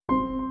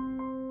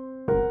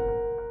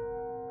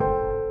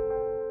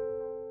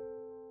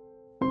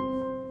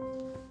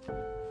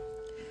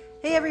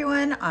Hey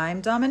everyone, I'm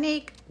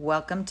Dominique.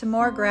 Welcome to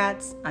More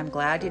Grats. I'm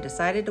glad you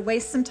decided to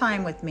waste some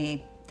time with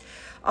me.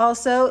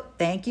 Also,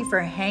 thank you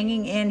for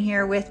hanging in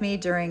here with me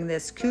during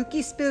this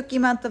kooky spooky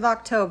month of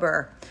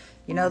October.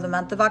 You know, the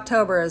month of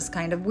October is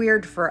kind of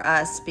weird for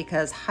us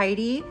because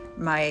Heidi,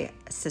 my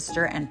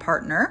sister and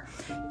partner,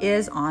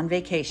 is on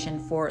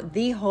vacation for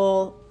the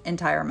whole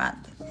entire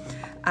month.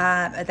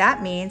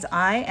 That means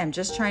I am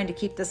just trying to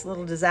keep this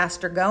little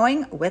disaster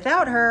going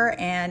without her,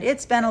 and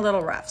it's been a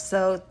little rough.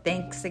 So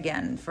thanks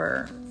again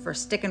for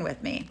sticking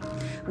with me.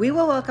 We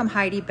will welcome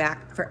Heidi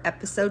back for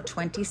episode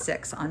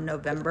 26 on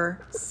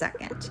November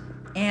 2nd.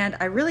 And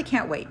I really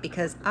can't wait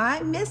because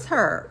I miss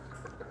her.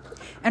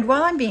 And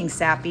while I'm being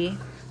sappy,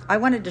 I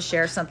wanted to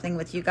share something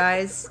with you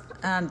guys.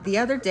 The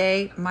other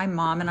day, my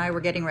mom and I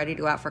were getting ready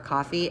to go out for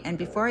coffee, and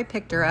before I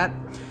picked her up,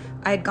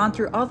 I had gone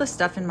through all the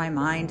stuff in my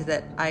mind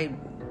that I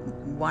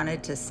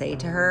wanted to say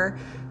to her.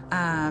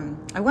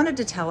 I wanted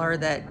to tell her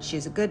that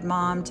she's a good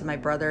mom to my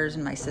brothers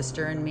and my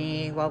sister and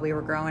me while we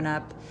were growing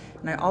up.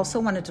 And I also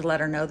wanted to let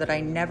her know that I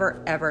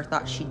never ever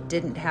thought she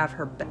didn't have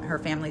her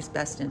family's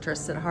best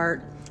interests at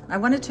heart. I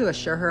wanted to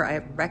assure her I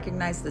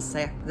recognized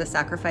the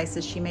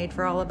sacrifices she made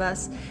for all of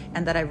us,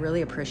 and that I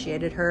really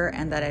appreciated her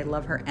and that I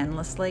love her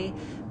endlessly.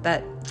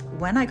 But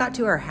when I got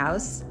to her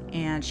house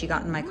and she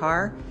got in my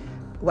car,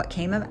 what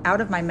came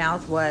out of my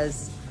mouth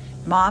was,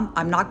 "Mom,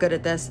 I'm not good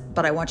at this,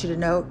 but I want you to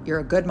know you're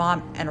a good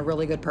mom and a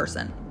really good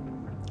person."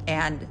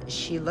 And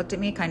she looked at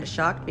me kind of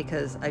shocked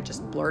because I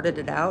just blurted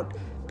it out.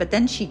 But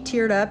then she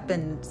teared up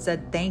and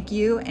said, "Thank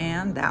you,"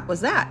 and that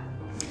was that.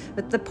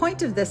 But the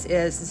point of this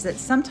is that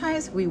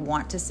sometimes we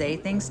want to say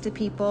things to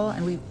people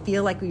and we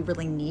feel like we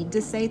really need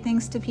to say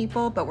things to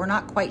people, but we're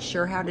not quite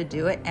sure how to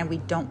do it and we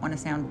don't want to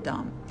sound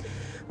dumb.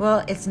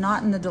 Well, it's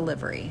not in the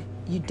delivery.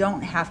 You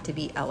don't have to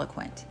be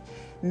eloquent.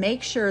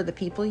 Make sure the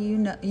people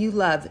you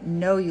love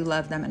know you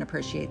love them and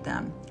appreciate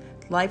them.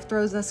 Life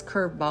throws us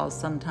curveballs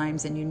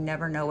sometimes, and you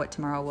never know what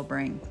tomorrow will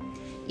bring.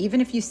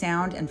 Even if you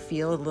sound and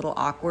feel a little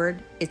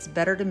awkward, it's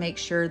better to make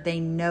sure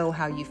they know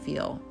how you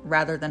feel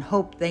rather than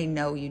hope they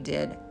know you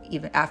did,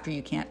 even after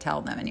you can't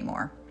tell them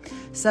anymore.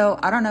 So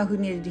I don't know who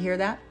needed to hear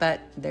that,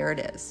 but there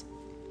it is.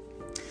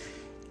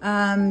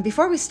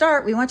 Before we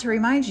start, we want to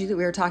remind you that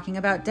we are talking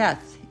about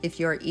death. If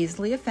you are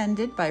easily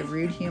offended by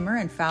rude humor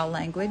and foul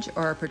language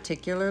or are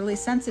particularly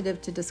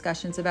sensitive to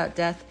discussions about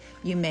death,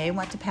 you may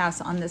want to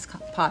pass on this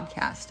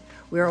podcast.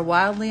 We are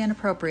wildly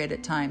inappropriate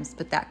at times,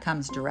 but that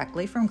comes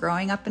directly from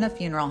growing up in a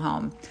funeral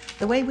home.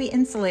 The way we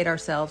insulate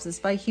ourselves is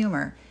by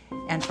humor,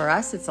 and for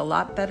us, it's a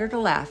lot better to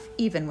laugh,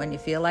 even when you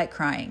feel like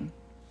crying.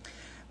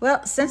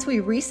 Well, since we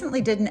recently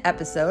did an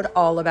episode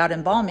all about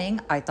embalming,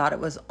 I thought it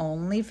was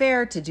only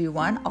fair to do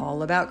one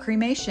all about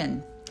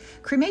cremation.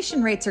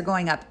 Cremation rates are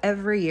going up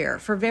every year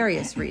for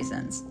various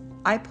reasons.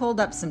 I pulled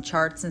up some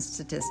charts and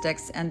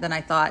statistics, and then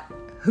I thought,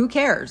 who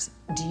cares?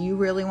 Do you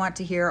really want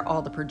to hear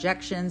all the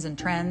projections and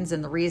trends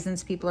and the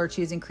reasons people are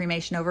choosing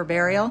cremation over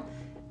burial?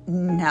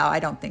 No, I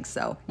don't think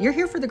so. You're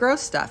here for the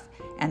gross stuff,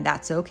 and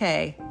that's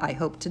okay. I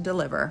hope to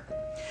deliver.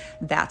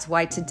 That's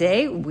why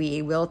today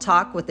we will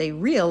talk with a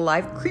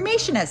real-life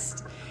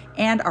cremationist.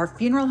 And our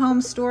funeral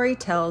home story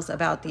tells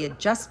about the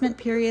adjustment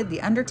period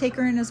the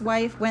undertaker and his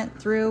wife went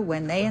through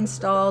when they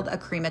installed a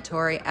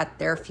crematory at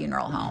their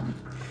funeral home.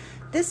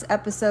 This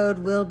episode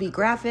will be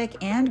graphic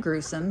and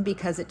gruesome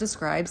because it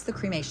describes the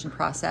cremation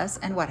process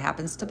and what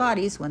happens to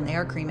bodies when they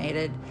are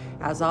cremated.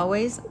 As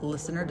always,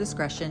 listener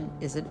discretion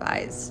is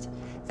advised.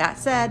 That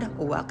said,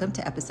 welcome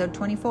to episode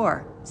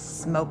 24,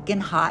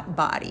 Smokin' Hot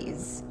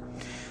Bodies.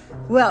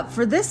 Well,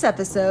 for this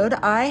episode,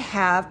 I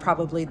have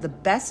probably the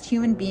best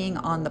human being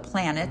on the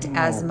planet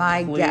as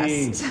my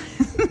guest.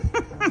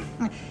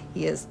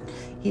 He is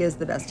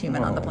the best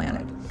human on the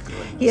planet.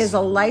 Goodness. He is a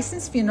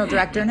licensed funeral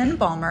director and an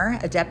embalmer,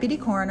 a deputy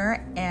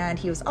coroner, and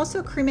he was also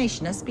a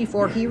cremationist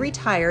before he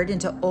retired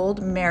into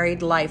old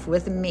married life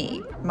with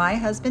me. My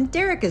husband,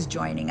 Derek, is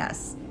joining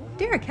us.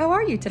 Derek, how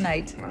are you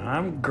tonight?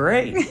 I'm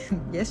great.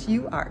 Yes,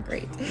 you are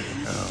great.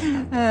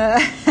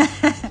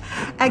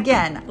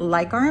 Again,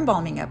 like our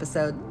embalming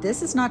episode,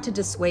 this is not to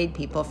dissuade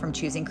people from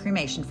choosing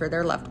cremation for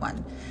their loved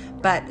one.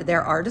 But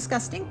there are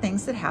disgusting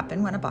things that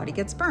happen when a body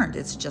gets burned.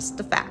 It's just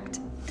a fact.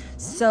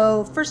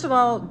 So first of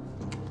all,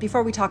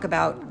 before we talk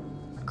about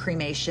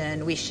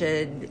cremation,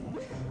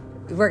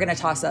 we're going to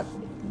toss up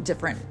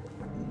different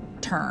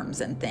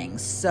terms and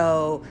things.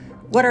 So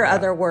what are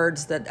other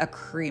words that a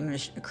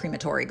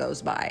crematory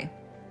goes by?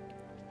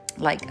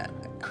 Like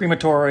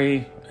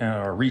crematory,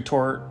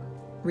 retort.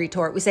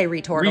 Retort. We say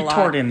retort a lot.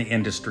 Retort in the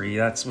industry.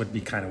 That's would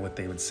be kind of what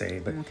they would say.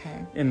 But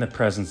okay. In the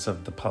presence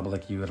of the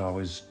public, you would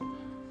always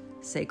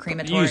say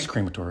crematory. Use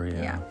crematory,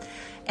 yeah.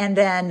 And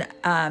then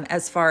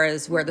as far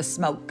as where the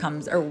smoke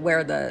comes, or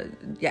where the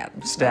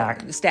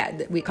stack,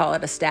 we call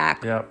it a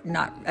stack, yep.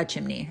 Not a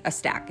chimney. A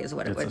stack is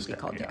what it would be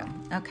called. Yeah.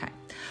 Okay.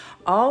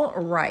 All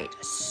right.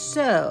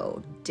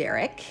 So,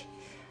 Derek.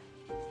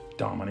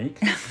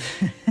 Dominique.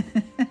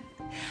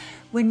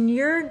 When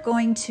you're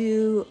going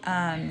to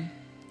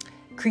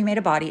cremate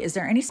a body, is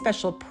there any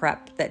special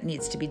prep that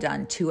needs to be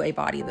done to a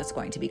body that's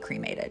going to be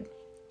cremated?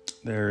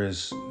 there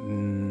is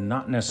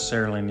not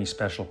necessarily any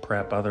special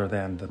prep other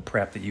than the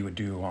prep that you would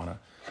do on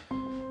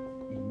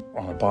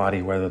a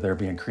body, whether they're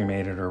being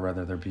cremated or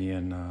whether they're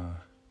being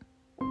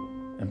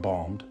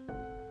embalmed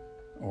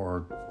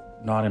or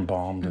not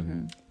embalmed.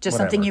 And Just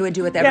whatever. something you would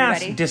do with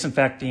everybody? Yeah,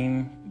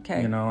 disinfecting,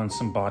 Okay. and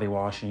some body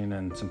washing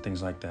and some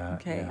things like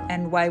that. Okay. Yeah.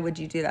 And why would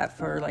you do that?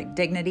 For like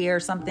dignity or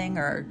something?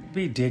 Or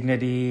Be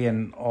dignity,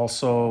 and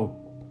also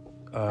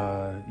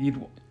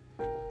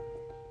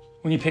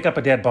when you pick up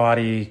a dead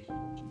body,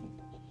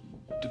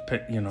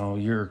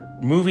 you're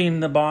moving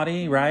the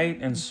body, right?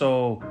 And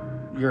so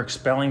you're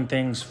expelling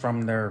things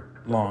from their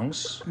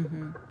lungs,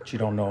 but you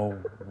don't know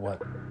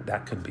what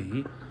that could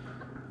be.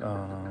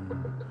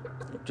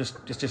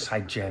 It's just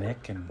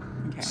hygienic and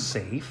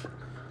safe,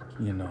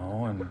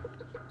 and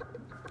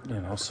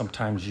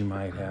sometimes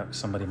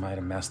somebody might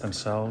have messed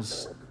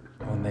themselves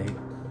when they,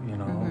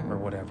 or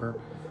whatever.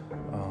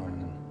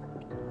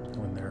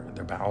 When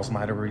their bowels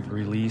might have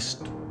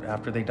released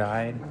after they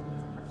died,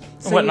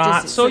 and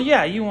whatnot.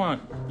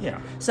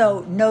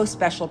 So no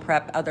special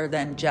prep other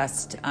than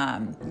just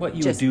what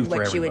you would do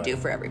for everybody. You would do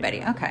for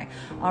everybody. Okay,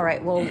 all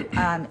right. Well,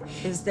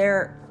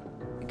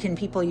 can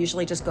people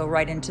usually just go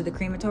right into the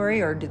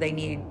crematory, or do they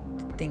need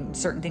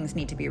certain things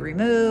need to be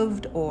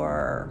removed,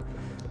 or?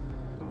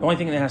 The only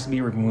thing that has to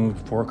be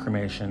removed for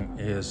cremation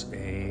is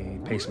a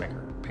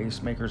pacemaker.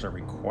 Pacemakers are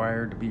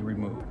required to be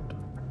removed.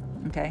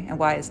 Okay, and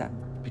why is that?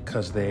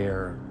 Because they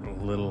are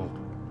little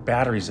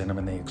batteries in them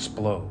and they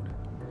explode.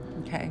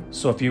 Okay.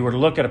 So if you were to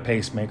look at a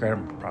pacemaker,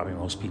 probably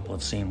most people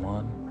have seen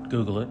one.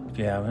 Google it if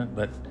you haven't,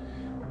 but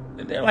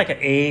they're like an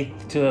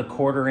 1/8 to a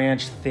 1/4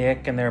 inch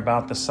thick, and they're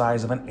about the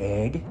size of an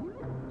egg,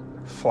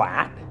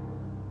 flat,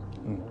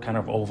 and kind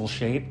of oval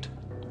shaped,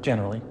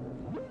 generally.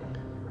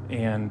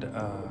 And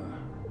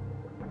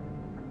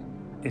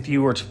if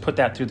you were to put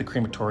that through the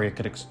crematory,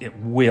 it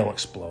will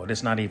explode.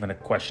 It's not even a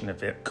question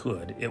if it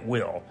could. It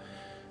will.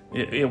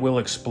 It will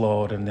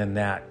explode, and then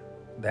that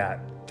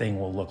thing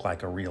will look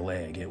like a real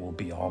egg. It will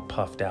be all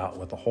puffed out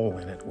with a hole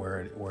in it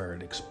where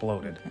it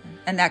exploded. Okay.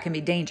 And that can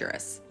be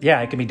dangerous. Yeah,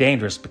 it can be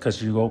dangerous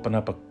because you open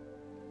up a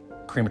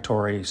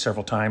crematory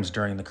several times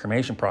during the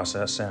cremation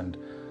process, and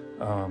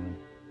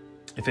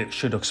if it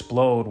should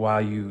explode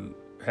while you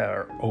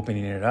are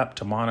opening it up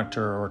to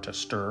monitor or to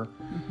stir,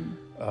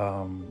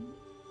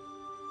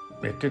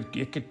 it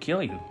could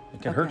kill you.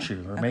 It could hurt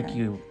you or make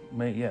you.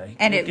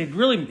 And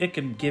it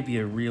could give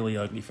you a really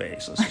ugly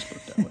face. Let's just put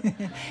it that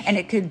way. And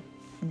it could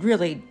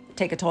really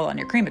take a toll on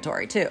your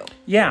crematory too.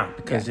 Yeah,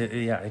 because it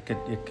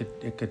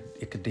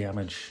could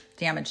damage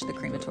the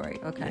crematory.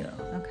 Okay.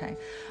 Yeah. Okay.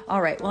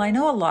 All right. Well, I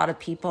know a lot of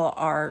people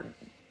are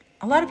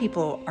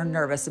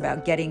nervous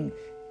about getting.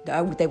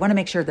 They want to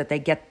make sure that they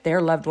get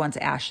their loved one's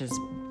ashes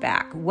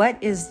back.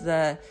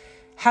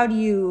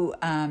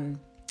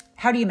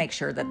 How do you make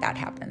sure that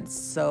happens?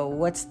 So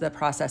what's the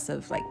process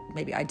of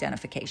maybe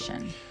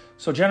identification?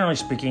 So generally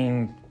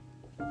speaking,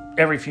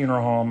 every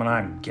funeral home, and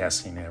I'm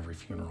guessing every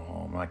funeral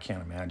home, I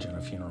can't imagine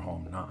a funeral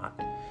home not.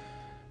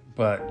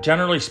 But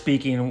generally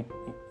speaking,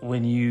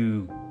 when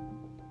you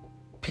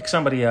pick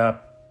somebody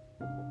up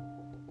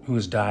who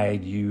has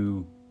died,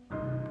 you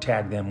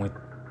tag them with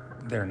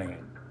their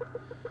name.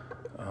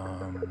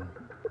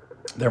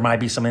 There might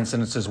be some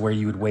incidences where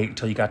you would wait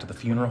until you got to the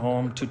funeral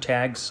home to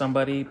tag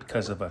somebody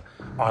because of an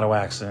auto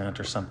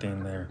accident or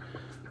something there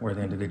where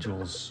the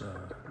individual's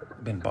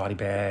been body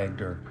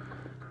bagged or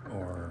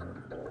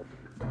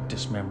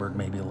dismembered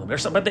maybe a little bit or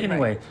something. But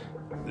anyway,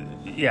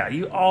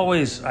 you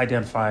always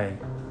identify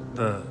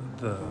the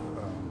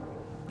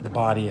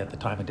body at the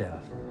time of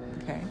death.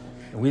 Okay.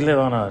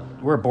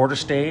 We're a border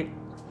state,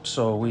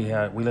 so we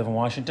live in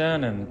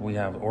Washington and we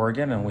have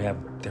Oregon, and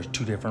there's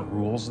 2 different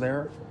rules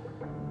there.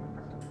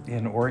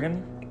 In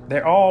Oregon,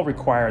 they all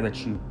require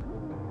that you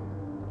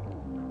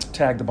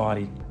tag the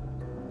body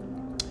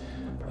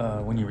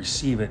when you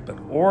receive it, but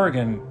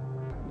Oregon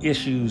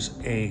issues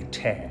a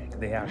tag.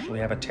 They actually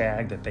have a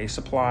tag that they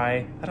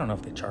supply. I don't know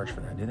if they charge for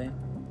that, do they?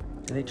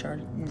 Do they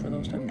charge for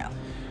those tags? No.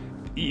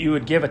 You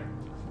would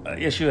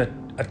issue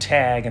a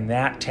tag, and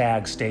that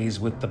tag stays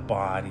with the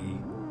body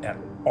at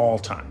all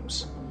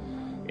times.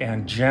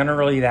 And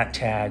generally that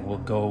tag will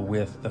go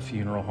with the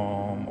funeral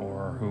home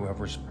or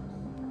whoever's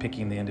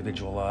picking the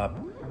individual up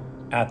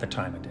at the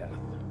time of death.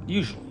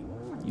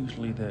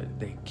 Usually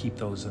they keep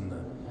those in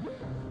the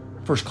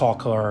first call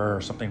car or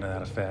something to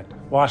that effect.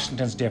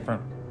 Washington's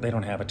different. They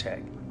don't have a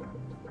tag.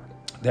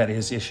 That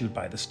is issued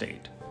by the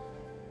state.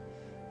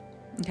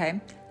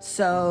 Okay.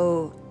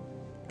 So,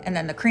 and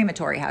then the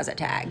crematory has a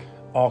tag.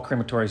 All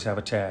crematories have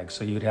a tag.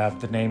 So you'd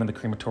have the name of the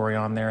crematory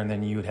on there, and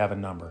then you would have a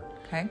number.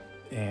 Okay.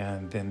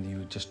 And then you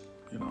would just,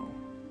 you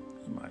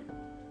might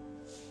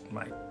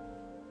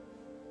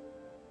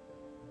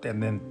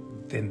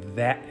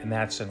and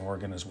that's in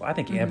Oregon as well. I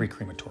think every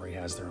crematory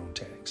has their own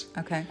tags.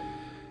 Okay.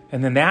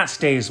 And then that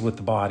stays with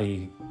the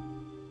body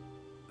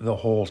the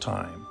whole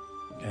time.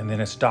 And then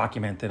it's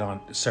documented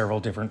on several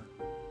different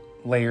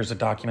layers of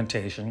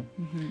documentation.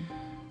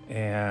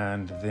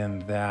 And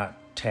then that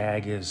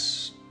tag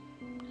is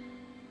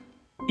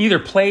either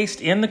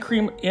placed in the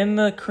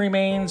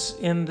cremains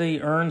in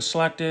the urn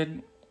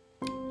selected,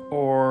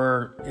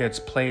 or it's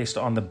placed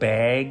on the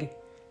bag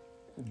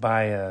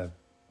by a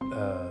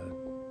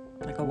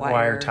like a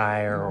wire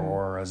tie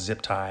or a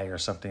zip tie or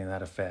something to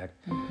that effect.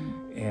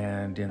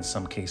 And in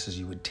some cases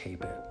you would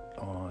tape it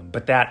on.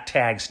 But that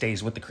tag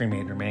stays with the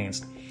cremated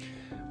remains.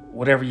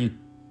 Whatever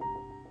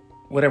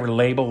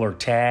label or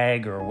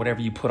tag or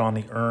whatever you put on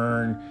the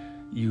urn,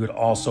 you would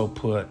also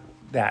put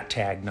that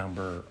tag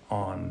number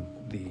on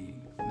the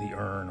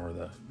urn or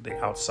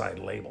the outside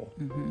label.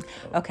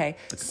 Okay,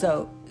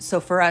 so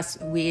for us,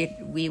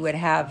 we would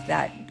have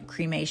that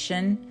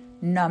cremation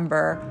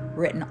number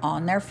written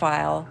on their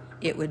file.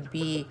 It would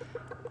be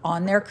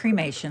on their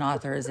cremation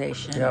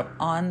authorization,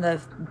 on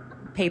the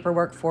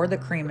paperwork for the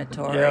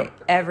crematory,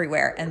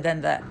 everywhere. And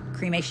then the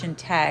cremation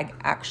tag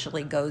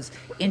actually goes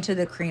into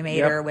the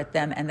cremator with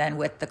them and then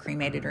with the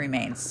cremated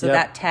remains. So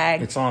that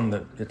tag... It's on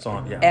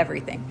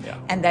everything. Yeah.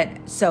 And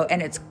then,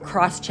 and it's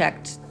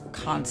cross-checked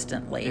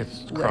constantly.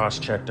 It's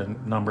cross-checked a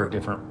number of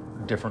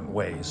different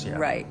ways,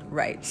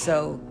 Right.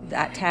 So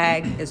that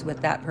tag is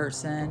with that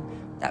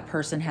person. That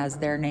person has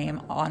their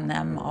name on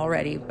them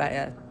already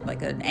by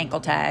like an ankle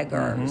tag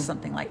or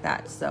something like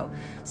that. So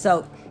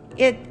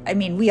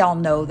we all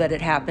know that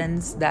it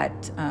happens,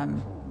 that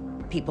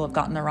people have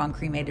gotten the wrong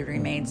cremated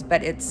remains,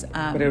 but it's...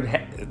 but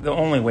the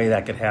only way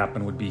that could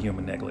happen would be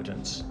human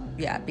negligence.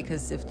 Yeah,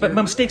 because But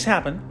mistakes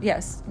happen.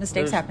 Yes,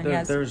 mistakes happen,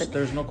 yes.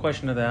 There's no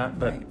question of that,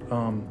 but...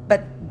 Right.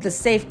 But the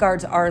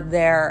safeguards are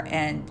there,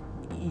 and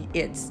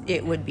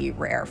it would be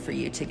rare for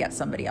you to get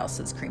somebody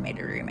else's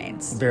cremated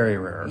remains. Very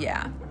rare.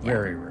 Yeah.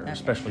 Very rare,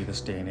 especially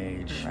this day and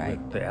age, right.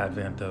 with the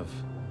advent of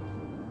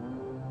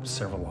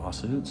several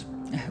lawsuits.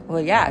 Well,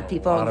 yeah,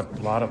 people...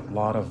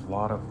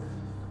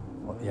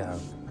 Yeah.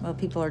 Well,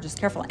 people are just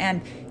careful.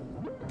 And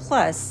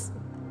plus,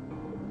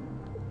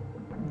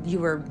 you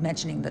were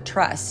mentioning the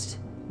trust.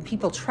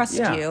 People trust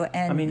you.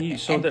 And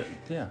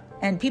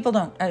and people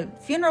don't...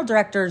 funeral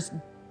directors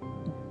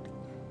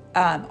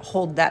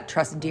hold that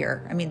trust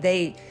dear. I mean,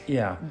 they...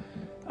 Yeah.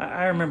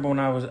 I remember when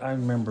I was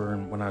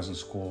in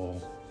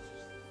school,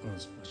 it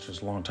was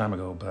just a long time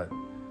ago, but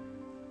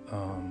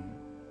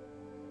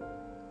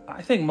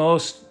I think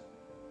most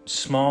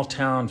small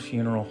town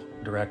funeral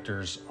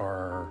directors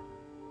are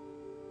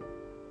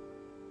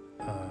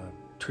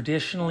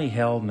traditionally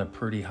held in a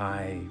pretty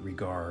high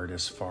regard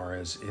as far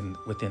as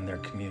within their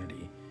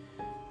community,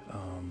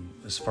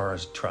 as far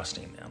as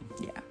trusting them.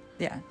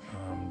 Yeah.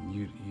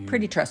 You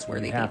pretty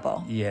trustworthy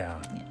people.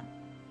 Yeah.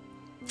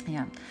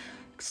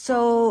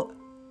 So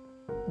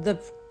the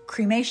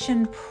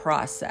cremation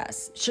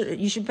process,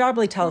 you should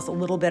probably tell us a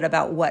little bit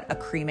about what a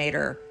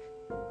cremator,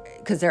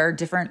 because there are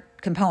different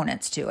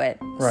components to it.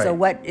 Right. So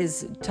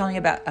tell me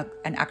about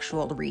an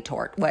actual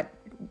retort.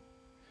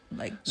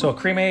 So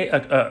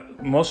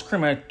most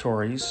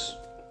crematories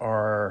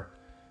are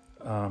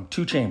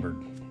two-chambered.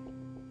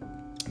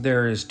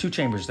 There's two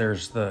chambers.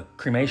 There's the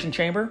cremation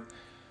chamber,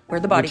 where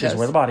the body goes. Which is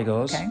where the body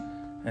goes. Okay.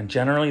 And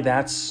generally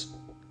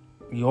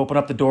you open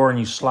up the door and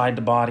you slide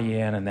the body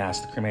in, and that's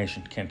the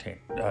cremation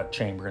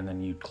chamber, and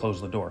then you close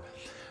the door.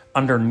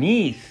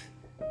 Underneath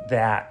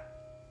that,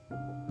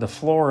 the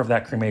floor of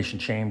that cremation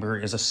chamber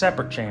is a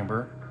separate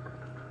chamber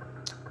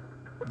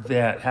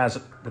that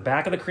has the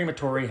back of the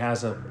crematory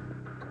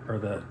or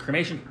the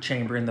cremation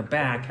chamber in the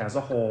back has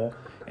a hole,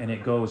 and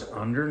it goes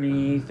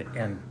underneath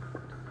and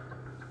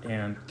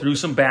through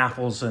some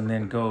baffles, and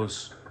then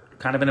goes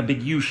kind of in a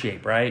big U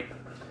shape, right?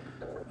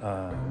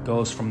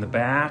 Goes from the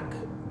back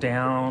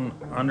down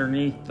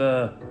underneath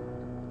the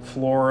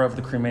floor of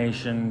the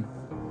cremation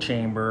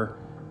chamber,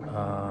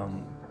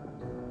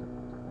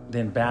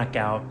 then back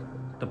out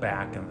the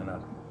back and then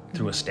up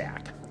through a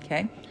stack.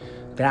 Okay.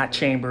 That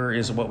chamber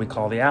is what we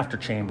call the after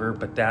chamber,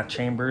 but that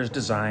chamber is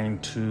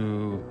designed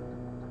to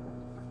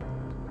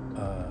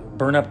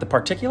burn up the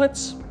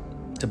particulates,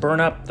 to burn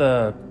up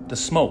the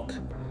smoke.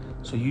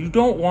 So you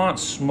don't want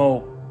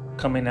smoke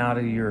coming out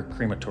of your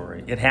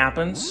crematory. It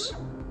happens.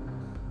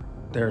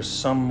 There's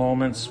some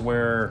moments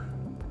where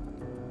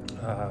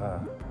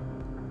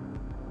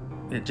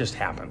it just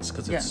happens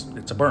because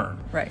it's a burn.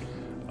 Right.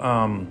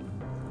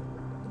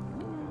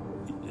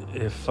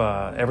 If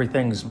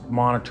everything's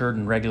monitored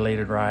and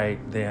regulated right,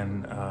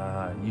 then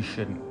you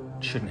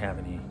shouldn't have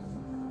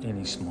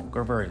any smoke,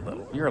 or very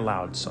little. You're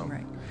allowed some.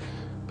 Right.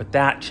 But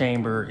that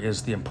chamber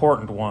is the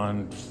important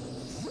one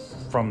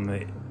from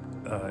the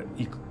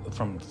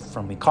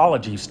from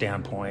ecology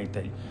standpoint,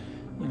 that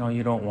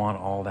you don't want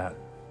all that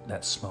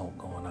smoke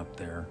going up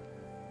there.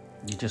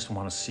 You just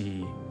want to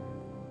see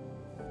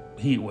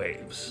heat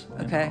waves.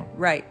 Okay,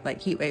 right,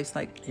 like heat waves,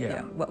 like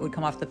what would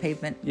come off the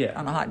pavement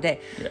on a hot day.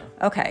 Yeah.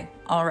 Okay,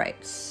 all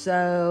right.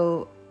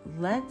 So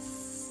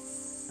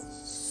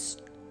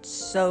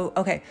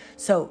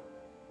so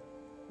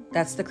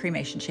that's the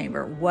cremation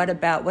chamber.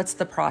 What's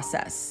the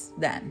process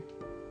then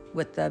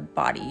with the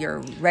body? You're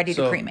ready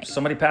to cremate.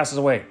 Somebody passes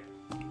away.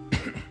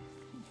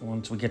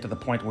 Once we get to the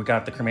point where we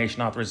got the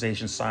cremation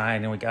authorization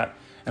signed and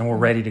we're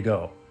ready to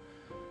go.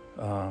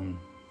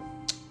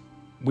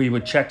 We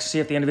would check to see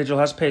if the individual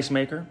has a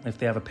pacemaker. If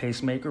they have a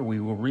pacemaker, we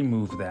will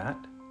remove that.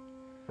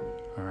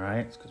 All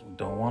right, because we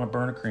don't want to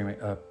burn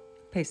a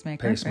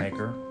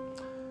pacemaker.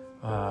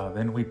 Right.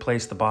 Then we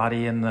place the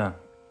body in the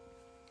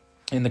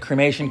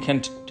cremation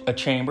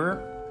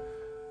chamber,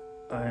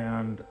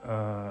 and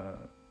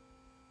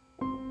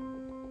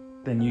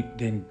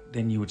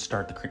then you would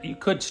start you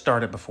could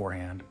start it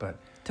beforehand, but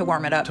to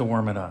warm it up.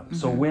 Mm-hmm.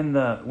 So when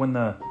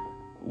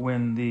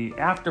the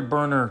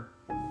afterburner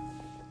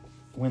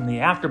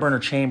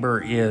chamber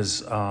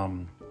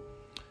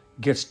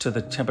gets to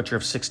the temperature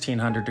of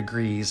 1600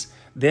 degrees,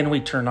 then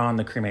we turn on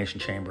the cremation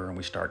chamber and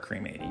we start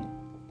cremating.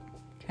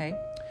 Okay.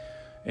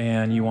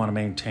 And you want to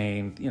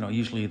maintain,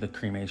 usually the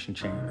cremation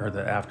chamber or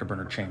the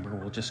afterburner chamber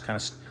will just kind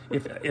of,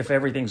 if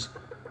everything's,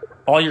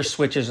 all your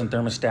switches and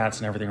thermostats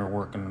and everything are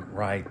working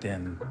right,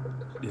 then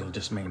you'll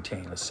just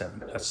maintain a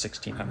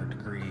 1600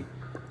 degree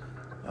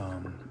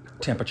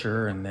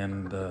temperature, and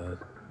then the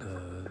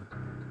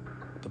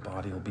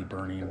body will be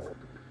burning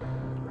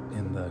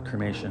in the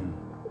cremation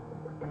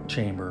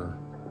chamber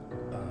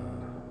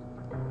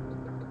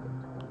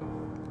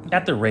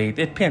at the rate.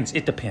 It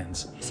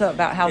depends. So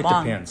about how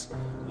long? It depends.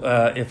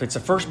 If it's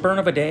a first burn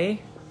of a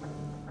day,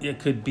 it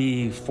could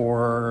be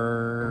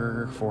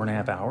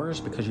 4.5 hours,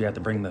 because you have to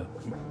bring the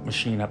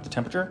machine up to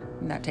temperature.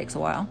 And that takes a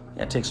while.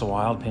 Yeah, it takes a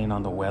while, depending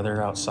on the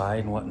weather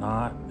outside and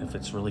whatnot. If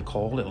it's really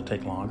cold, it'll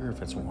take longer.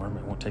 If it's warm,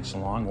 it won't take so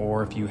long.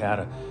 Or if you had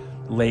a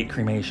late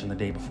cremation the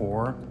day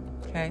before,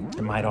 okay,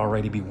 it might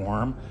already be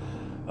warm.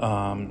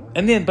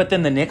 But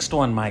then the next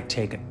one might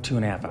take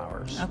 2.5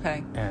 hours.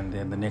 Okay. And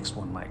then the next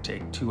one might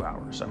take 2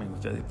 hours. I mean,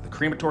 if the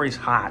crematory is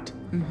hot,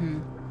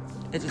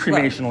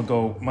 cremation will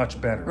go much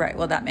better. Right.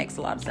 Well, that makes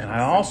a lot of sense. And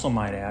I also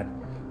might add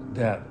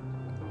that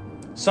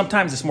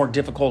sometimes it's more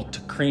difficult to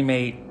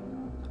cremate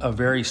a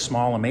very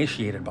small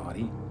emaciated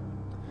body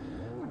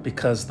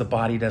because the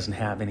body doesn't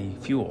have any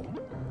fuel.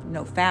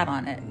 No fat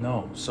on it.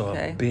 No. So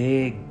a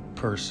big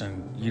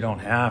person, you don't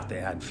have to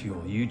add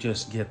fuel. You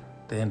just get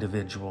the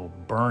individual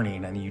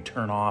burning, and you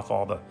turn off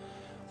all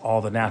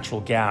the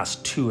natural gas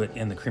to it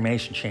in the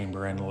cremation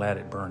chamber and let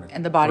it burn it.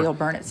 And the body will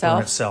burn itself?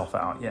 Burn itself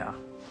out, yeah.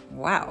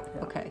 Wow.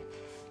 Yeah. Okay.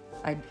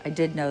 I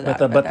did know that.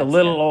 But the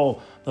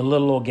little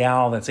old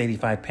gal that's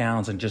 85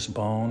 pounds and just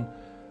bone,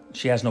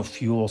 she has no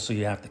fuel, so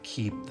you have to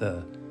keep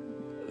the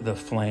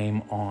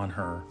flame on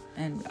her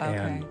and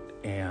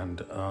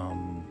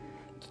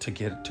to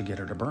get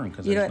her to burn,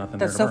 because there's nothing there to burn.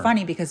 That's so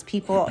funny, because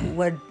people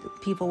would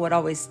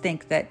always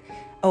think that,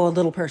 a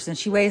little person,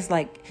 she weighs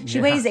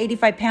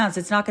 85 pounds.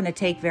 It's not going to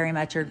take very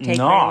much or take very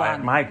long.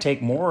 It might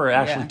take more.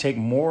 Take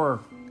more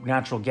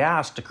natural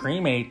gas to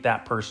cremate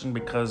that person,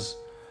 because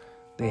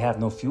they have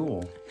no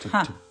fuel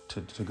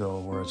to go,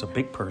 whereas a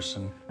big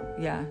person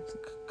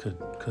could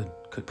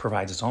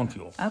provide its own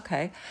fuel.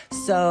 Okay.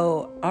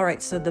 So, all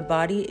right. So the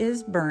body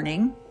is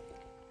burning,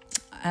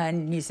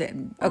 and you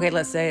said, okay,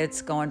 let's say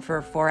it's going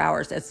for 4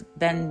 hours. It's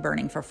been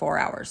burning for 4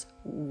 hours.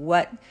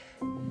 What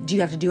do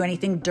you have to do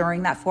anything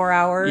during that 4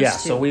 hours? Yeah.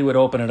 So we would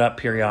open it up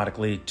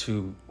periodically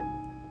to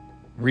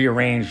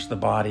rearrange the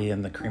body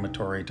in the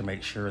crematory to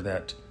make sure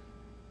that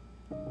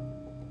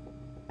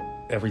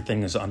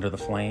everything is under the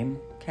flame.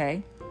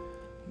 Okay.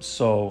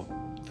 So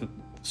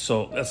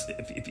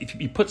if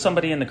you put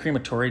somebody in the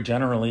crematory,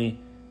 generally,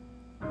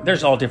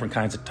 there's all different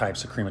kinds of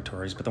types of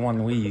crematories, but the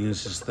one we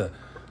use is the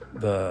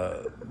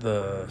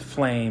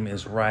flame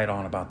is right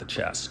on about the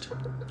chest.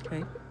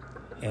 Okay.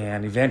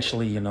 And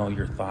eventually,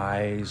 your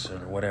thighs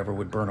or whatever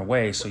would burn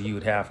away, so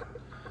it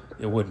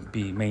wouldn't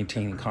be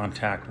maintaining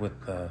contact with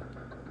the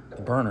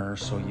burner,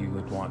 so you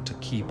would want to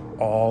keep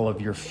all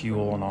of your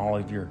fuel and all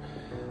of your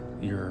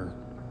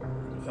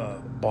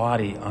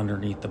body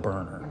underneath the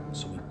burner,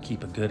 so we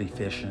keep a good,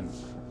 efficient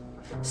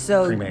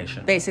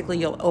cremation. Basically,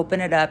 you'll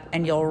open it up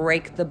and you'll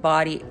rake the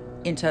body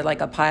into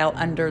like a pile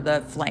under the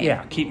flame.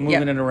 Yeah, keep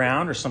moving it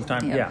around, or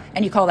sometimes,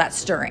 And you call that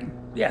stirring?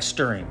 Yeah,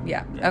 stirring.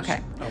 Yeah, yes. Okay.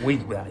 I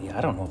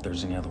don't know if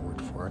there's any other word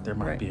for it. There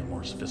might be a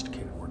more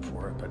sophisticated word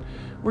for it, but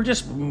we're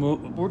just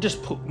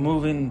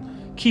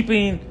moving,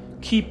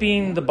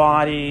 keeping the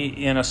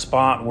body in a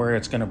spot where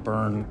it's going to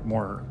burn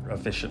more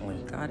efficiently.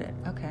 Got it.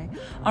 Okay.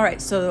 All right.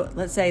 So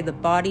let's say the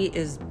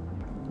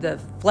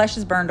flesh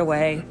is burned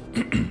away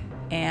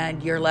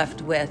and you're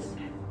left with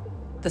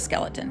the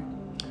skeleton.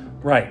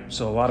 Right.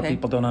 So a lot of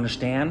people don't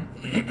understand.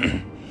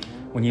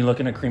 When you look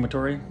in a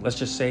crematory, let's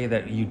just say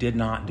that you did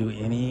not do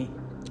any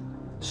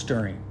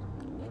stirring.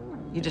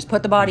 You just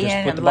put the body in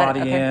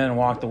and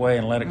walked away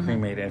and let it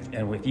cremate.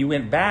 And if you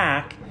went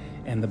back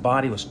and the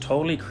body was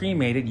totally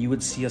cremated, you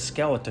would see a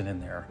skeleton in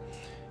there.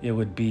 It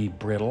would be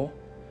brittle.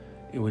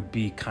 It would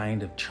be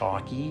kind of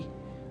chalky.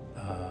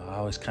 I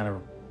always kind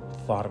of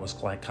thought it was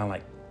kind of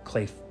like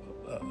clay,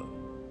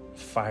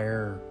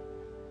 fire,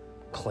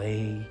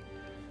 clay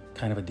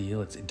kind of a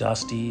deal. It's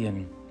dusty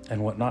and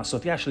whatnot. So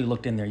if you actually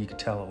looked in there, you could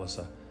tell it was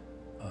a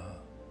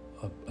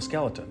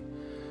skeleton.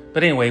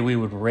 But anyway, we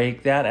would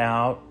rake that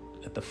out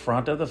at the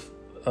front of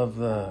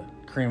the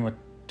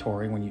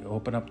crematory. When you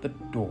open up the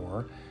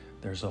door,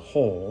 there's a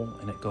hole,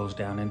 and it goes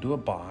down into a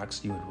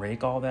box. You would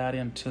rake all that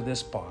into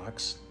this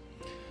box.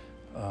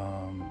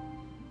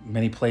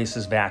 Many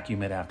places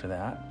vacuum it after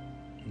that.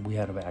 We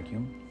had a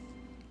vacuum.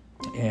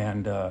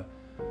 And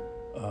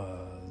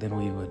then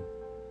we would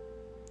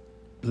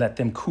let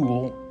them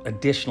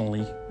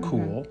additionally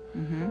cool,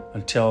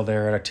 until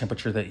they're at a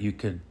temperature that you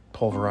could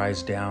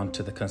pulverize down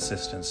to the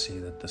consistency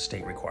that the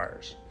state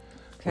requires.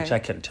 Okay. Which I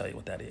couldn't tell you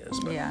what that is.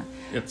 But yeah.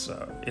 It's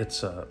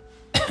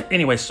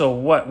anyway, so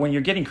when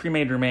you're getting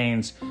cremated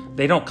remains,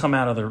 they don't come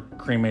out of the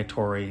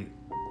crematory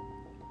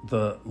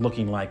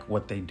looking like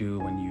what they do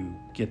when you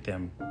get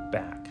them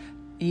back.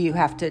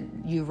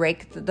 You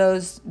rake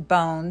those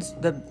bones,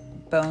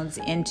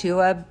 into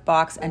a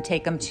box and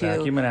take them to...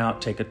 Vacuum it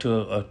out, take it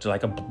to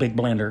like a big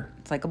blender.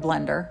 It's like a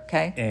blender,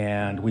 okay.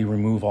 And we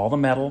remove all the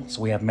metal.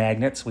 So we have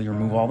magnets. We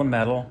remove all the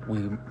metal. We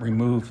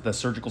remove the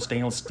surgical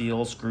stainless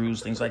steel,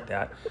 screws, things like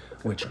that,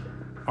 which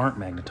aren't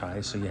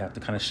magnetized, so you have to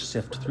kind of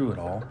sift through it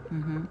all.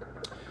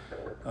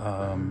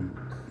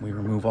 We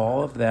remove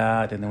all of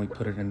that, and then we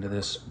put it into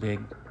this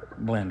big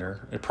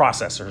blender. A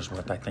processor is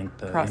what I think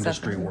the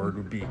industry word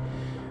would be.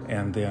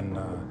 And then...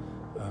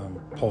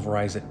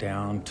 pulverize it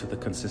down to the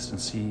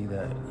consistency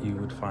that you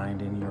would find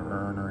in your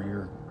urn or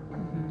your...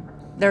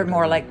 They're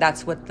more like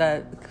that's what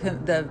the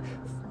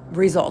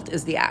result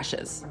is, the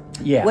ashes.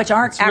 Yeah. Which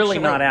aren't it's really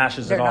not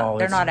ashes at all.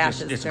 They're not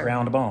ashes. It's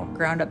ground up bone.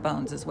 Ground up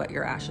bones is what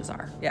your ashes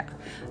are. Yeah.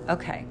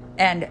 Okay.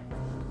 And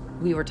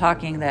we were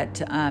talking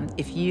that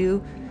if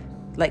you...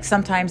 Like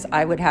sometimes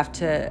I would have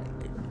to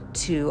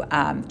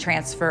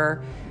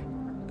transfer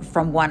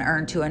from one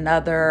urn to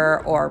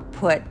another or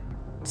put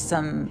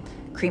some...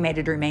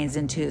 cremated remains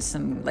into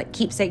some like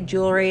keepsake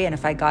jewelry, and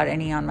if I got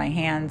any on my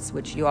hands,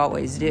 which you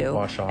always do,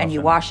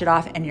 you wash it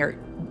off, and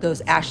those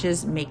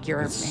ashes make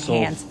your hands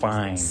so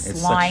fine.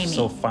 Slimy. It's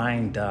so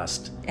fine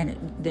dust, and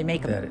they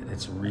make that them.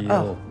 It's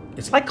real.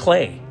 It's like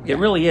clay. Yeah. It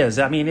really is.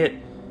 I mean,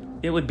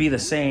 it would be the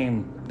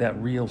same. That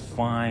real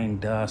fine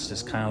dust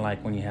is kind of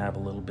like when you have a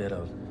little bit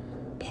of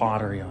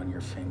pottery on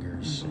your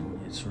fingers. And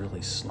it's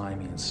really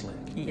slimy and slick.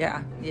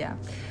 Yeah.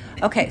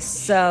 Okay,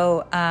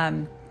 so.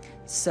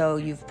 So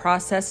you've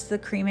processed the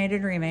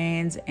cremated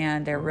remains,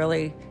 and they're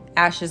really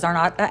ashes are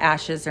not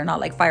ashes. They're not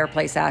like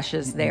fireplace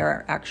ashes. They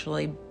are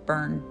actually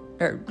burned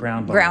or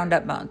ground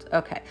up bones.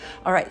 Okay.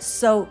 All right.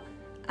 So,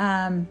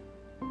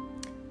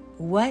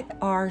 what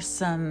are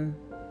some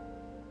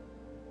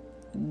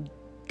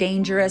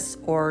dangerous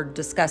or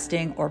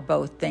disgusting or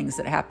both things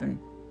that happen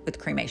with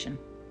cremation?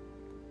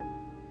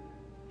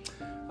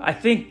 I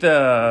think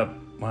I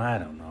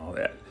don't know.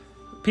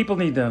 People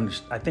need to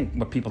understand. I think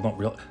what people don't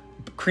realize.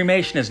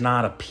 Cremation is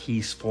not a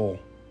peaceful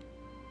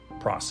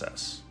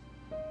process.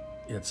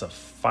 It's a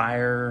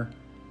fire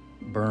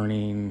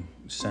burning,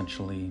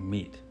 essentially,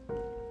 meat.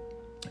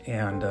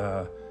 And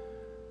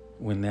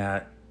when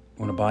a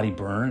body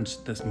burns,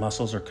 the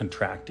muscles are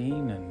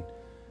contracting,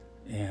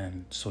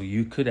 and so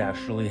you could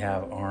actually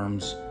have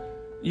arms.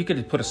 You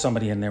could put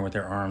somebody in there with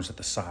their arms at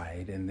the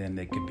side, and then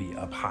they could be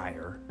up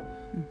higher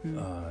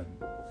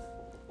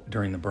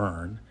during the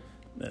burn.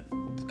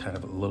 Kind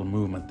of a little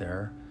movement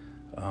there.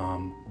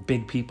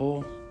 Big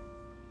people,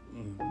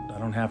 I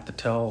don't have to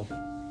tell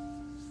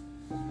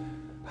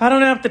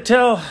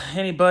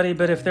anybody,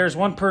 but if there's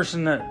one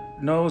person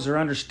that knows or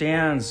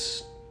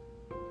understands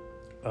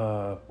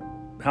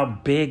how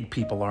big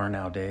people are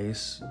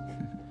nowadays,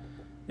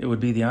 it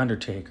would be the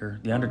undertaker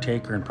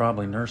and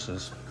probably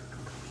nurses.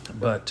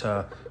 But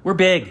we're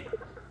big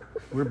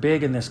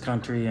in this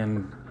country,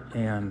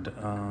 and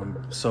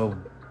so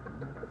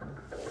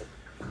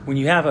when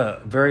you have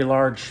a very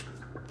large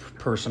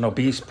person,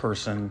 obese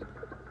person,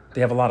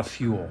 they have a lot of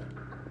fuel,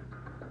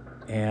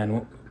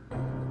 and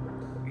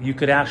you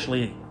could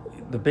actually,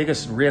 the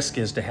biggest risk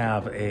is to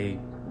have a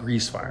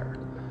grease fire.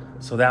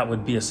 So that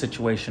would be a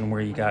situation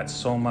where you got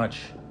so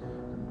much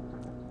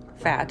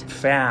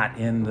fat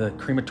in the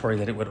crematory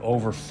that it would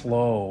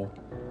overflow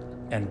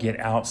and get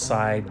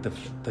outside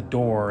the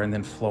door and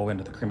then flow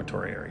into the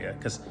crematory area.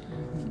 Because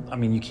I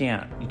mean, you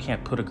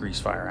can't put a grease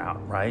fire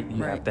out, right?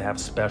 You have to have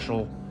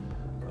special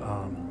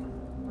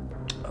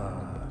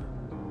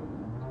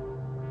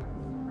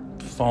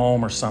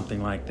foam or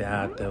something like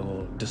that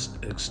will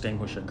just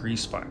extinguish a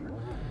grease fire.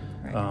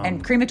 Right.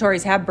 And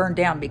crematories have burned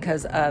down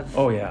because of...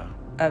 Oh, yeah.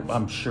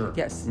 I'm sure.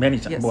 Yes. Many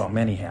times. Yes. Well,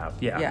 many have.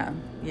 Yeah.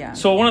 Yeah.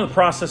 So one of the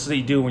processes that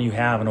you do when you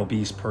have an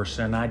obese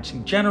person, I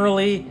think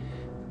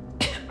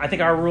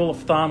our rule of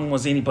thumb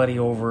was anybody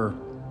over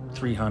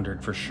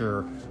 300 for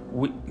sure.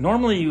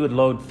 Normally you would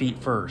load feet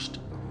first.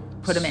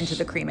 Put them into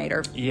the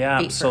cremator.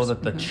 Yeah, so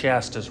that the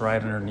chest is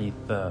right underneath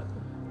the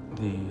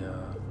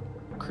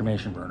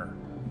cremation burner.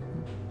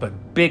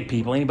 But big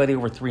people, anybody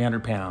over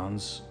 300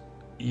 pounds,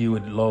 you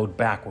would load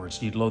backwards.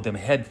 You'd load them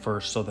head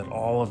first so that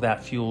all of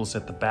that fuel's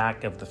at the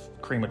back of the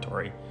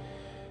crematory.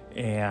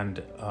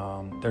 And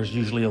there's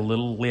usually a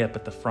little lip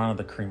at the front of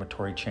the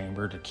crematory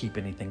chamber to keep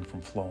anything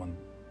from flowing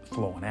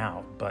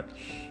out. But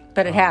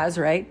it has,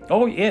 right?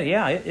 Oh,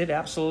 yeah, it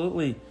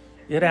absolutely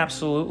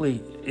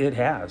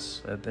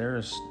has.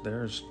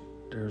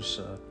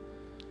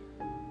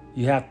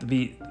 you have to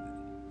be.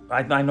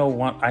 I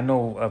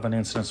know of an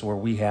instance where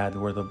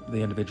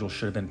the individual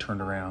should have been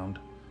turned around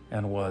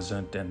and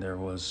wasn't, and there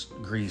was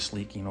grease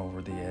leaking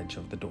over the edge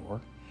of the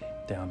door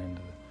down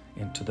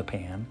into the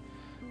pan,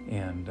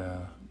 and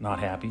not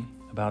happy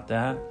about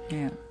that.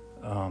 Yeah.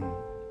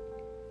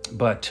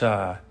 But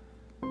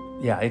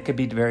yeah, that can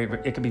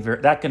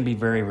be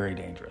very, very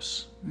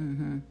dangerous.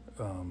 Mm-hmm.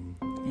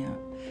 Yeah.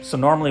 So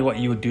normally what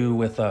you would do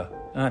with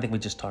and I think we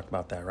just talked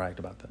about that, right?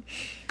 About the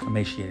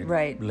emaciated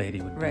lady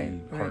would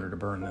be harder to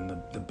burn than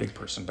the big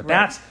person. But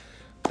that's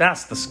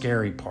the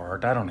scary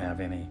part. I don't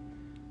have any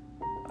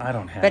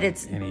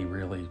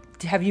really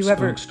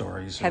spook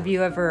stories. Have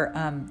you ever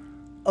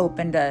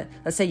opened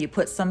let's say you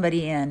put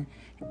somebody in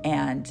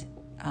and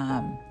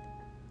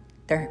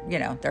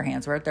their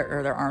hands were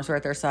their arms were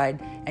at their side,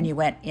 and you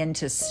went in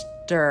to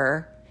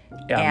stir.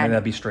 Yeah, and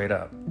that'd be straight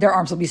up. Their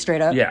arms will be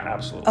straight up? Yeah,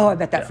 absolutely. Oh, I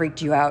bet that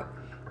freaked you out.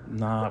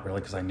 Not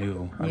really, because I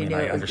knew.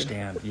 I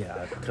understand.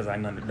 Yeah, because I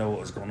know what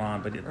was going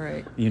on, but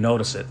you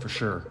notice it for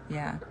sure.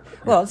 Yeah.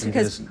 Well, it's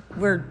because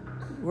we're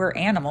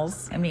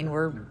animals. I mean,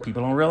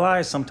 people don't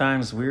realize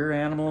sometimes we're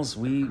animals.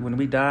 When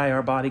we die,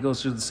 our body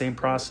goes through the same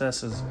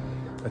process as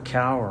a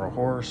cow or a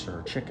horse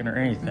or a chicken or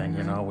anything.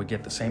 Mm-hmm. We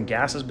get the same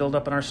gases build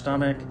up in our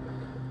stomach.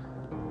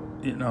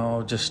 We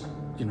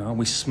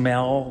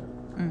smell.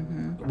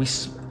 Mm-hmm.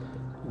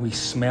 We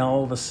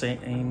smell the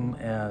same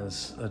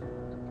as a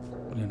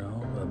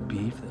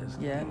beef,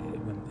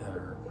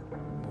 or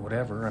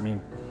whatever. I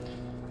mean,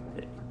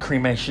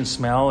 cremation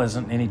smell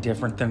isn't any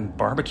different than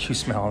barbecue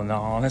smell, in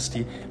all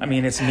honesty. I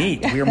mean, it's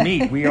meat. We're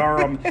meat. We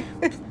are,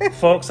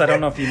 folks, I don't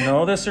know if you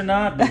know this or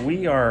not, but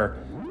we are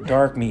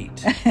dark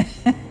meat.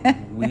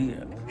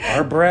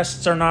 Our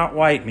breasts are not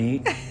white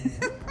meat.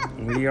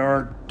 We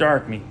are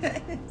dark meat.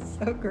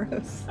 So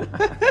gross.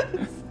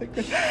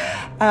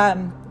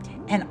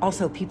 And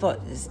also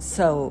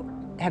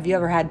have you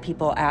ever had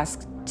people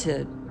ask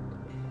to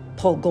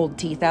pull gold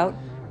teeth out?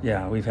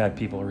 Yeah, we've had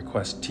people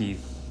request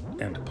teeth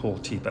and to pull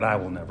teeth, but I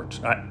will never.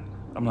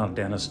 I'm not a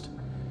dentist.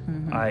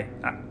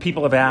 Mm-hmm.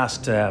 People have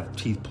asked to have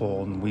teeth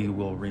pulled, and we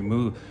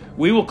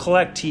will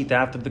collect teeth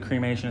after the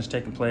cremation has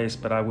taken place,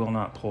 but I will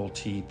not pull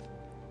teeth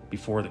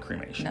before the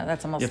cremation. No,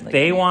 that's almost if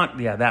they want,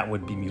 that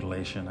would be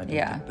mutilation. I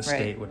think the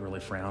state would really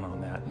frown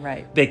on that.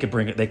 Right. They could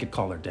bring it. They could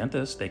call their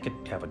dentist. They could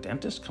have a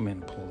dentist come in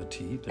and pull the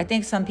teeth. I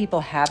think some people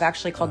have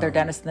actually called their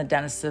dentist, and the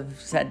dentists have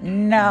said,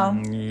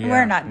 "No,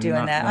 we're not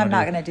doing that. I'm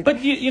not going to do that."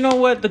 But you know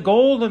what? The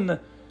gold and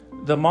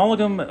the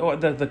amalgam, or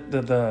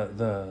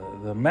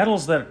the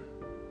metals that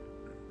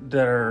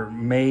are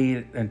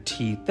made in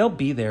teeth, they'll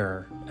be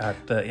there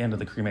at the end of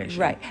the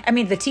cremation. Right. I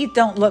mean, the teeth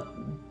don't look.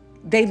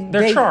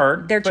 They're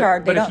charred. They're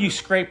charred. But if you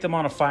scrape them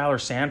on a file or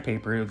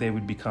sandpaper, they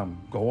would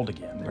become gold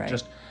again. They're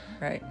just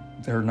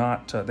They're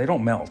not. They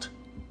don't melt.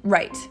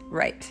 Right.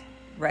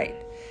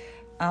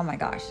 Oh my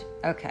gosh.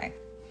 Okay.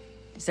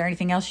 Is there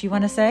anything else you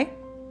want to say?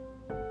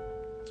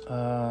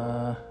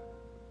 I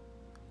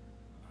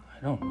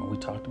don't know. We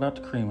talked about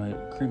the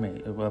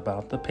cremate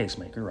about the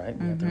pacemaker, right?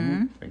 We have to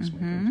remove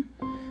pacemakers.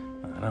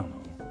 I don't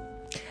know.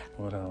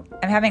 What else?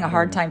 I'm having a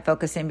hard time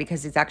focusing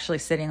because he's actually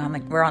sitting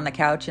we're on the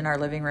couch in our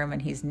living room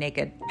and he's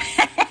naked.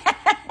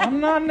 I'm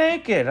not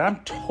naked.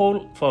 I'm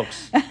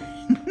folks.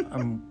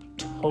 I'm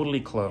totally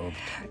clothed.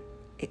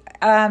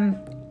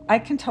 I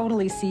can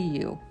totally see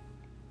you.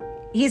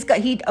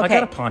 I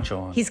got a poncho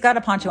on. He's got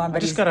a poncho on, but I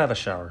just got out of the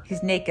shower.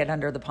 He's naked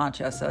under the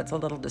poncho, so it's a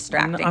little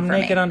distracting. I'm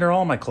naked under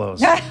all my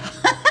clothes. I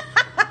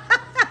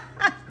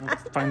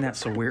find that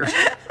so weird.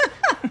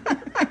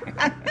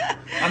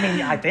 I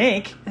mean, I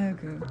think.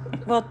 Okay.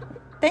 Well,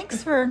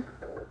 thanks for...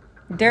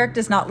 Derek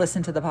does not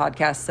listen to the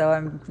podcast, so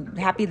I'm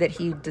happy that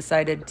he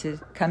decided to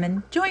come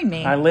and join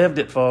me. I lived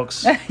it,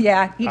 folks.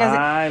 Yeah, he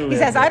doesn't. He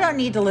says, I don't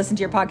need to listen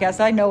to your podcast.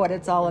 I know what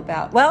it's all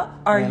about. Well,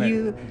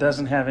 It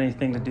doesn't have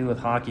anything to do with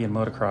hockey and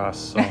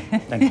motocross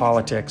and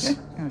politics.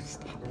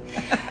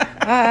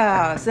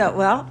 Oh,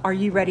 stop. Are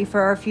you ready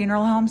for our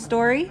funeral home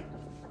story?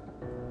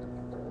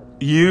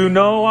 You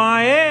know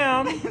I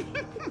am.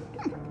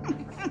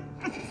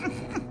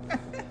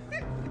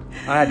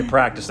 I had to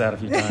practice that a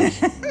few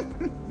times.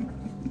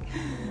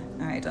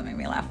 All right, don't make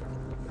me laugh.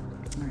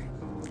 All right.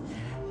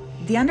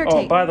 The Undertaker...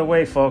 Oh, by the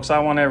way, folks, I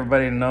want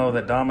everybody to know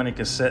that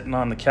Dominique is sitting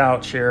on the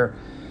couch here.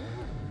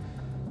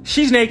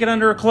 She's naked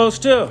under her clothes,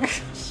 too.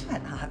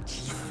 Shut up.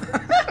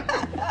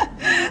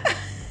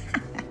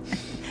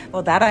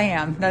 Well, that I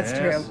am. That's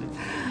true.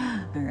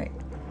 All right.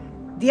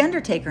 The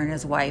Undertaker and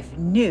his wife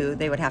knew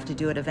they would have to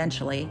do it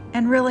eventually,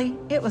 and really,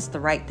 it was the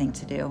right thing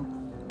to do.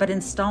 But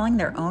installing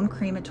their own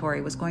crematory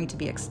was going to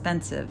be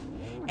expensive,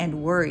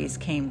 and worries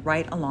came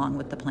right along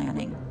with the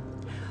planning.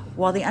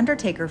 While the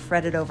Undertaker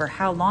fretted over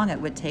how long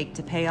it would take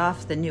to pay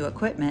off the new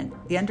equipment,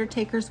 the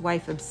Undertaker's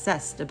wife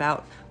obsessed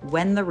about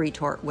when the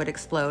retort would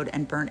explode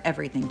and burn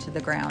everything to the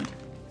ground.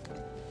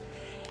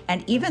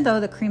 And even though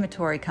the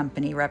crematory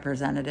company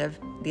representative,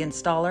 the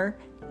installer,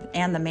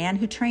 and the man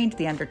who trained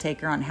the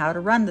Undertaker on how to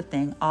run the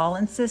thing all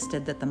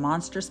insisted that the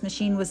monstrous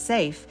machine was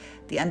safe,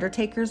 the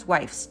Undertaker's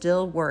wife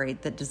still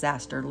worried that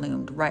disaster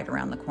loomed right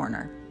around the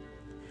corner.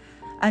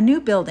 A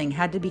new building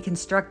had to be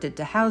constructed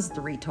to house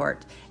the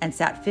retort and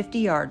sat 50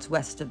 yards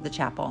west of the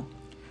chapel.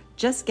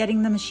 Just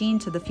getting the machine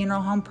to the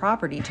funeral home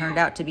property turned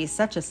out to be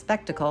such a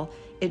spectacle,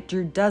 it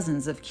drew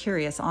dozens of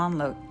curious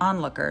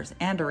onlookers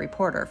and a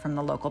reporter from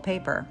the local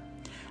paper.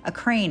 A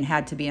crane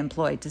had to be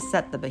employed to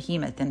set the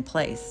behemoth in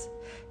place.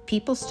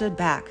 People stood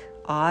back,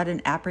 awed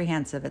and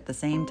apprehensive at the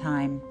same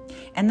time,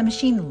 and the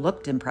machine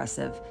looked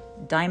impressive.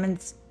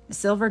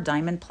 Silver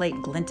diamond plate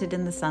glinted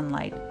in the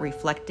sunlight,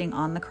 reflecting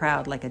on the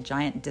crowd like a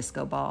giant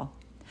disco ball.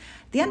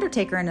 The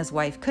undertaker and his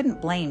wife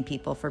couldn't blame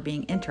people for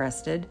being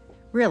interested.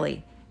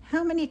 Really,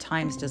 how many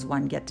times does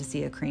one get to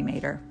see a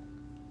cremator?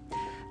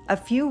 A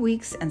few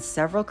weeks and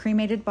several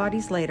cremated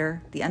bodies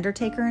later, the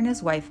undertaker and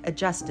his wife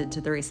adjusted to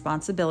the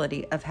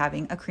responsibility of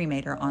having a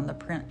cremator on the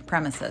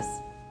premises.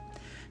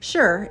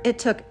 Sure, it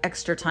took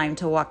extra time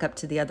to walk up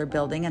to the other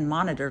building and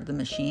monitor the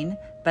machine,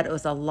 but it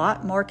was a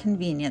lot more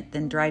convenient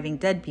than driving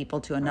dead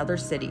people to another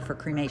city for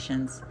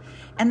cremations.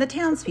 And the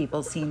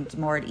townspeople seemed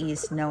more at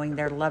ease knowing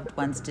their loved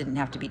ones didn't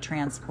have to be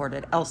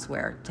transported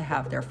elsewhere to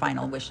have their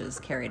final wishes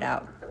carried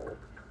out.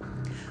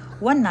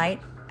 One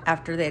night,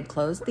 after they had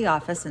closed the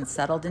office and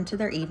settled into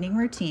their evening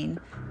routine,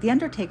 the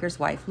undertaker's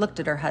wife looked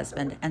at her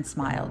husband and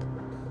smiled.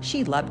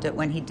 She loved it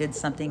when he did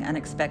something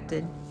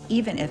unexpected,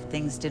 even if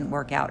things didn't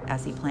work out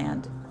as he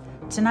planned.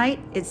 Tonight,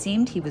 it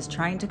seemed he was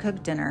trying to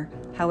cook dinner.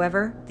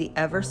 However, the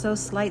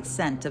ever-so-slight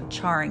scent of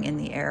charring in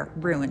the air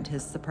ruined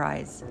his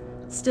surprise.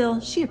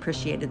 Still, she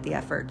appreciated the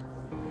effort.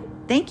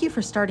 "Thank you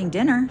for starting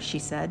dinner," she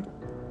said.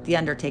 The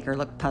undertaker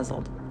looked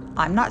puzzled.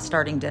 "I'm not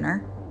starting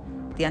dinner."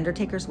 The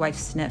undertaker's wife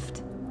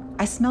sniffed.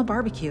 "I smell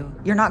barbecue.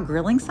 You're not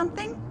grilling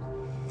something?"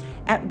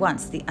 At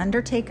once, the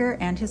undertaker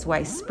and his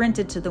wife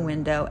sprinted to the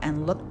window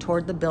and looked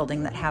toward the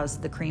building that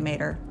housed the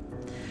cremator.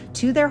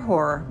 To their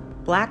horror,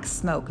 black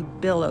smoke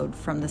billowed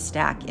from the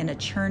stack in a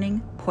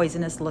churning,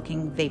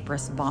 poisonous-looking,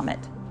 vaporous vomit.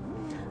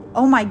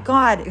 "Oh my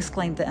God!"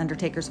 exclaimed the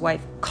undertaker's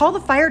wife. "Call the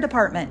fire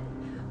department!"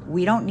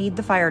 "We don't need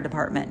the fire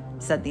department,"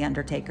 said the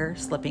undertaker,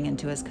 slipping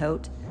into his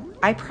coat.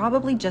 "I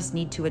probably just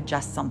need to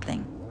adjust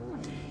something."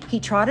 He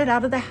trotted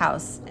out of the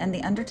house, and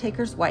the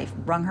undertaker's wife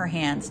wrung her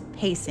hands,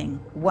 pacing,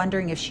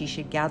 wondering if she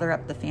should gather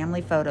up the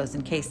family photos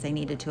in case they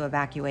needed to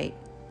evacuate.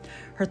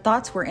 Her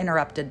thoughts were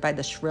interrupted by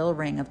the shrill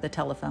ring of the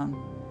telephone.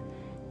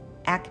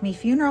 "Acme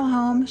Funeral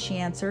Home," she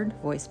answered,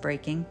 voice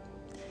breaking.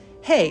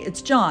 "Hey,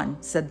 it's John,"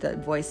 said the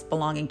voice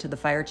belonging to the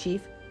fire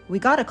chief. "We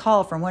got a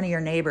call from one of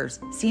your neighbors.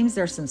 Seems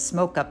there's some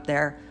smoke up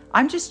there.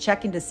 I'm just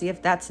checking to see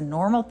if that's a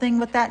normal thing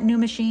with that new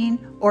machine,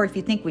 or if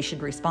you think we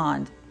should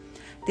respond."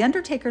 The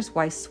undertaker's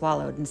wife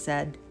swallowed and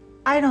said,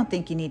 "I don't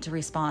think you need to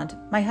respond.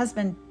 My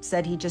husband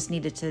said he just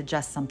needed to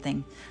adjust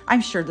something.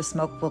 I'm sure the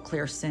smoke will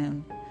clear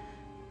soon."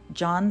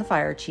 John, the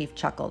fire chief,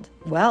 chuckled.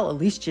 "Well, at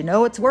least you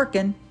know it's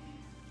working."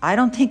 "I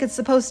don't think it's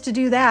supposed to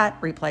do that,"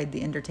 replied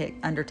the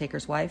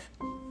undertaker's wife.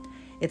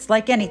 "It's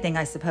like anything,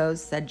 I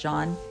suppose," said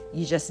John.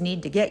 "You just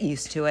need to get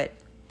used to it."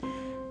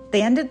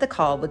 They ended the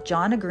call with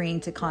John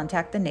agreeing to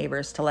contact the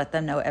neighbors to let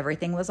them know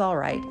everything was all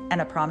right, and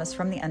a promise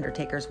from the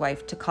undertaker's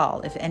wife to call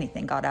if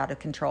anything got out of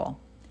control.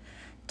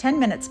 10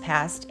 minutes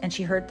passed, and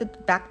she heard the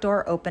back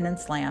door open and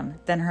slam.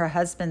 Then her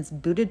husband's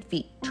booted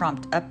feet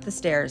tromped up the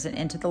stairs and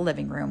into the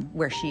living room,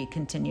 where she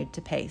continued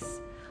to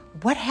pace.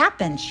 "What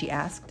happened?" she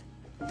asked.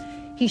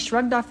 He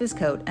shrugged off his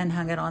coat and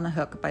hung it on a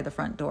hook by the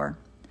front door.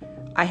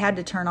 "I had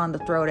to turn on the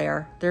throat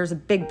air. There's a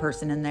big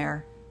person in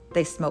there.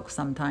 They smoke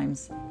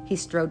sometimes." He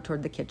strode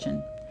toward the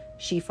kitchen.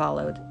 She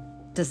followed.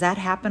 "Does that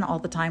happen all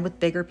the time with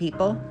bigger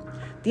people?"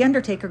 The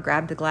undertaker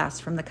grabbed a glass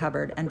from the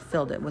cupboard and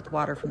filled it with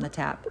water from the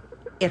tap.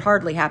 "It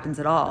hardly happens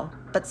at all,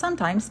 but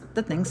sometimes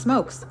the thing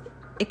smokes.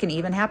 It can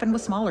even happen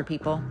with smaller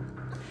people."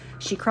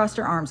 She crossed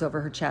her arms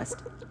over her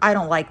chest. "I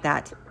don't like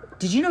that.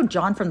 Did you know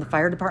John from the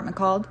fire department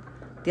called?"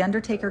 The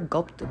undertaker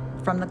gulped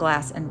from the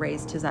glass and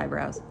raised his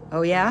eyebrows.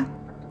 "Oh, yeah?"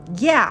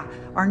 "Yeah,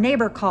 our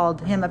neighbor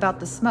called him about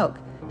the smoke."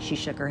 She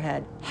shook her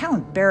head. "How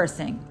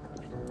embarrassing."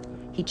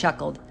 He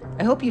chuckled.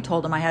 "I hope you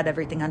told him I had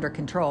everything under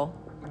control."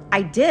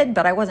 "I did,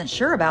 but I wasn't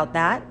sure about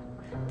that."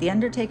 The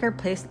undertaker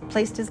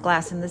placed his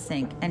glass in the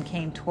sink and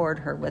came toward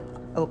her with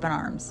open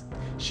arms.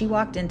 She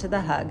walked into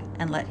the hug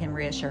and let him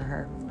reassure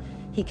her.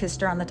 He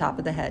kissed her on the top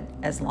of the head.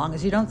 "As long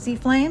as you don't see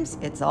flames,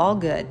 it's all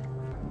good."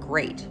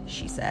 "Great,"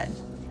 she said.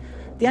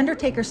 The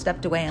undertaker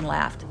stepped away and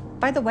laughed.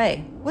 "By the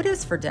way, what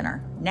is for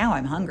dinner? Now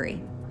I'm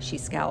hungry." She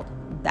scowled.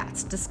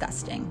 "That's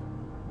disgusting."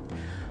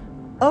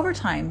 Over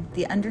time,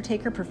 the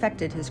undertaker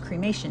perfected his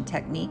cremation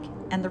technique,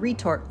 and the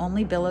retort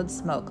only billowed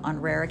smoke on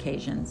rare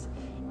occasions.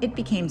 It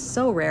became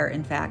so rare,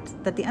 in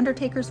fact, that the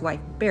undertaker's wife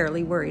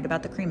barely worried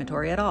about the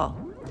crematory at all.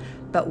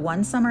 But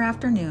one summer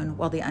afternoon,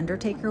 while the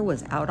undertaker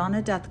was out on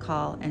a death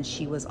call and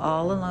she was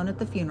all alone at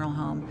the funeral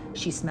home,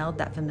 she smelled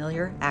that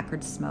familiar,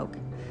 acrid smoke.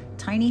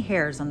 Tiny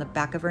hairs on the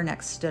back of her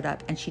neck stood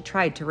up, and she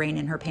tried to rein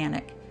in her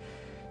panic.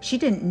 She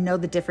didn't know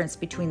the difference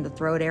between the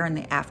throat air and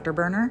the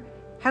afterburner.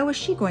 How was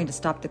she going to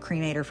stop the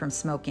cremator from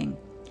smoking?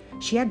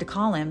 She had to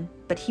call him,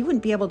 but he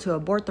wouldn't be able to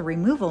abort the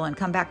removal and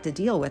come back to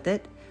deal with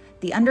it.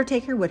 The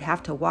undertaker would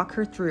have to walk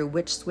her through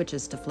which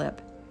switches to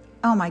flip.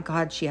 Oh my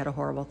God, she had a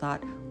horrible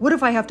thought. What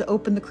if I have to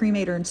open the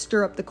cremator and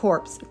stir up the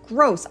corpse?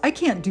 Gross, I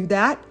can't do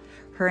that.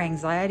 Her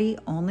anxiety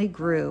only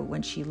grew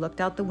when she looked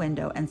out the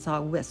window and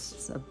saw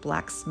wisps of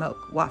black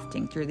smoke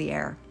wafting through the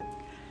air.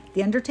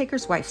 The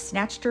undertaker's wife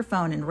snatched her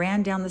phone and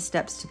ran down the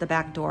steps to the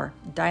back door,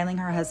 dialing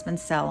her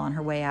husband's cell on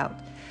her way out.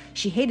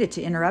 She hated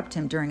to interrupt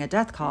him during a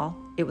death call.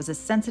 It was a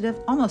sensitive,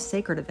 almost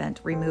sacred event,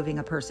 removing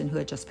a person who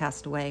had just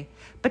passed away.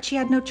 But she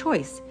had no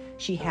choice.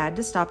 She had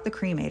to stop the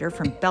cremator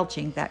from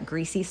belching that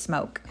greasy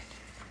smoke.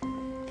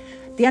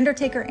 The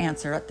undertaker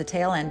answered at the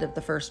tail end of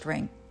the first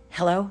ring.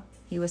 "Hello?"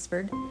 he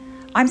whispered.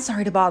 "I'm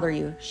sorry to bother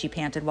you," she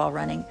panted while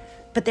running,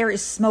 "but there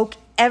is smoke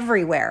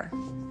everywhere."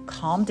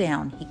 "Calm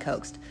down," he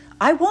coaxed.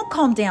 "I won't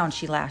calm down,"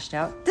 she lashed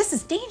out. "This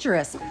is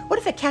dangerous. What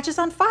if it catches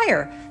on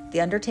fire?"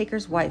 The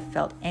undertaker's wife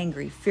felt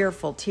angry,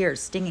 fearful tears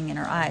stinging in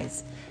her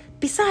eyes.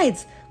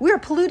 "Besides, we are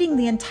polluting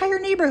the entire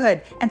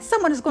neighborhood, and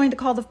someone is going to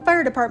call the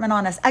fire department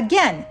on us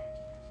again."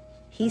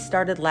 He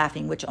started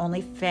laughing, which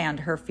only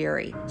fanned her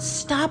fury.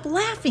 "Stop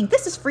laughing!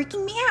 This is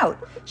freaking me out!"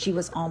 She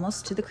was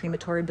almost to the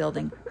crematory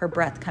building, her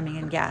breath coming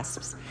in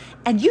gasps.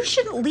 "And you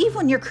shouldn't leave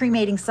when you're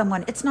cremating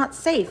someone. It's not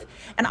safe.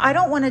 And I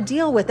don't want to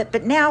deal with it,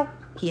 but now—"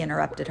 He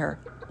interrupted her.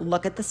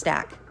 "Look at the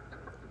stack."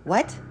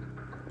 "What?"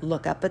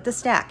 "Look up at the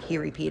stack," he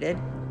repeated.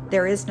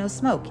 "There is no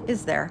smoke,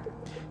 is there?"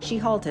 She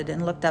halted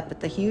and looked up at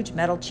the huge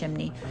metal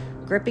chimney,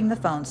 gripping the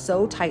phone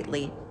so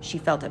tightly she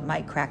felt it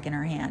might crack in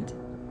her hand.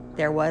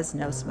 There was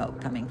no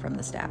smoke coming from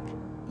the stack.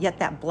 Yet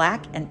that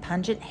black and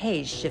pungent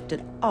haze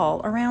shifted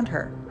all around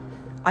her.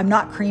 "I'm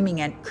not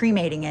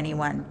cremating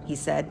anyone," he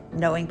said,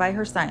 knowing by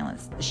her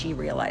silence that she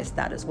realized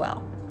that as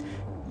well.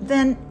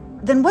 Then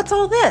what's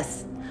all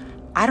this?"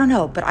 "I don't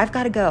know, but I've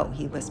got to go,"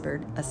 he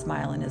whispered, a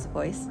smile in his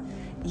voice.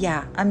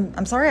 "Yeah,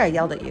 I'm sorry I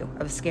yelled at you.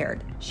 I was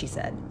scared," she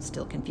said,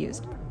 still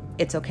confused.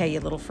 "It's okay,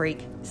 you little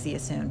freak. See you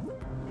soon."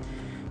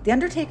 The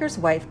undertaker's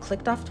wife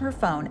clicked off her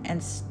phone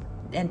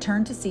and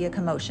turned to see a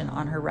commotion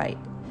on her right.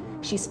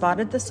 She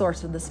spotted the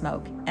source of the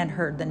smoke and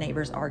heard the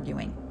neighbors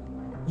arguing.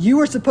 "You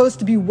were supposed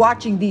to be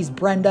watching these,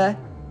 Brenda."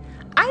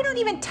 "I don't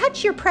even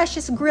touch your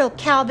precious grill,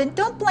 Calvin.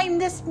 Don't blame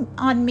this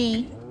on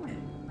me."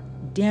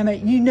 "Damn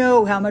it, you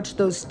know how much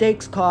those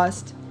steaks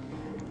cost."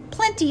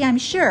 "Plenty, I'm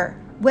sure.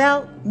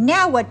 Well,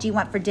 now what do you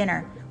want for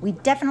dinner? We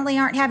definitely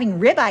aren't having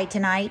ribeye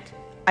tonight."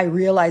 "I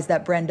realize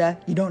that, Brenda.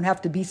 You don't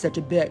have to be such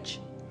a bitch."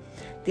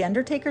 The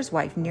undertaker's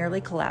wife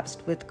nearly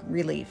collapsed with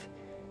relief.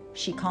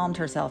 She calmed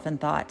herself and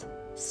thought,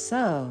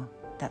 "So,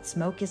 that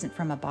smoke isn't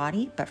from a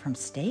body, but from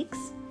steaks?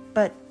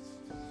 But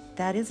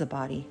that is a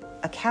body,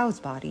 a cow's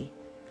body."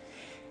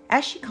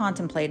 As she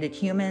contemplated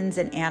humans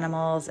and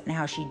animals and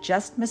how she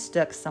just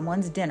mistook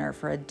someone's dinner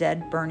for a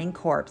dead, burning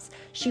corpse,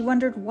 she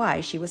wondered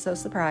why she was so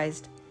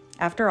surprised.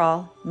 After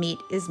all, meat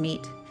is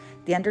meat.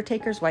 The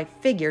undertaker's wife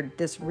figured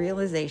this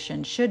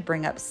realization should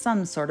bring up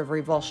some sort of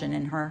revulsion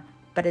in her,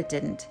 but it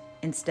didn't.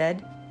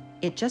 Instead,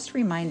 it just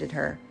reminded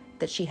her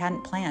that she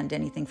hadn't planned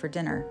anything for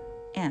dinner,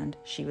 and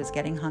she was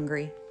getting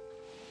hungry.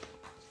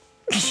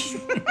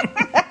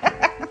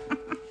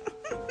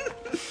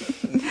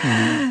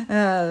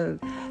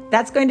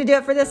 That's going to do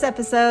it for this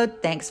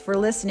episode. Thanks for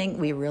listening.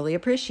 We really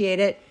appreciate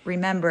it.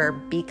 Remember,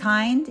 be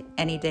kind.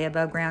 Any day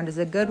above ground is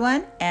a good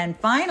one. And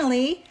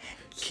finally,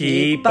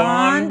 keep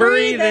on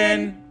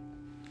breathing.